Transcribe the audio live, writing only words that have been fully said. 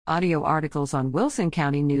Audio articles on Wilson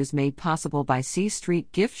County News made possible by C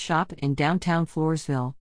Street Gift Shop in downtown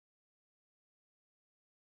Floresville.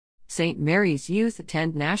 St. Mary's Youth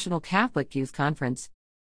attend National Catholic Youth Conference.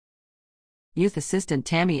 Youth Assistant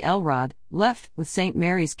Tammy Elrod, left with St.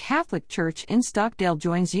 Mary's Catholic Church in Stockdale,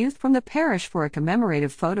 joins youth from the parish for a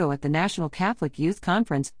commemorative photo at the National Catholic Youth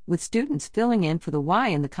Conference, with students filling in for the Y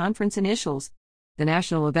in the conference initials. The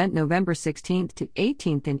national event, November 16th to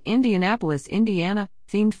 18th in Indianapolis, Indiana,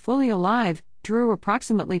 themed Fully Alive, drew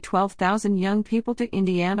approximately 12,000 young people to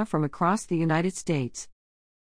Indiana from across the United States.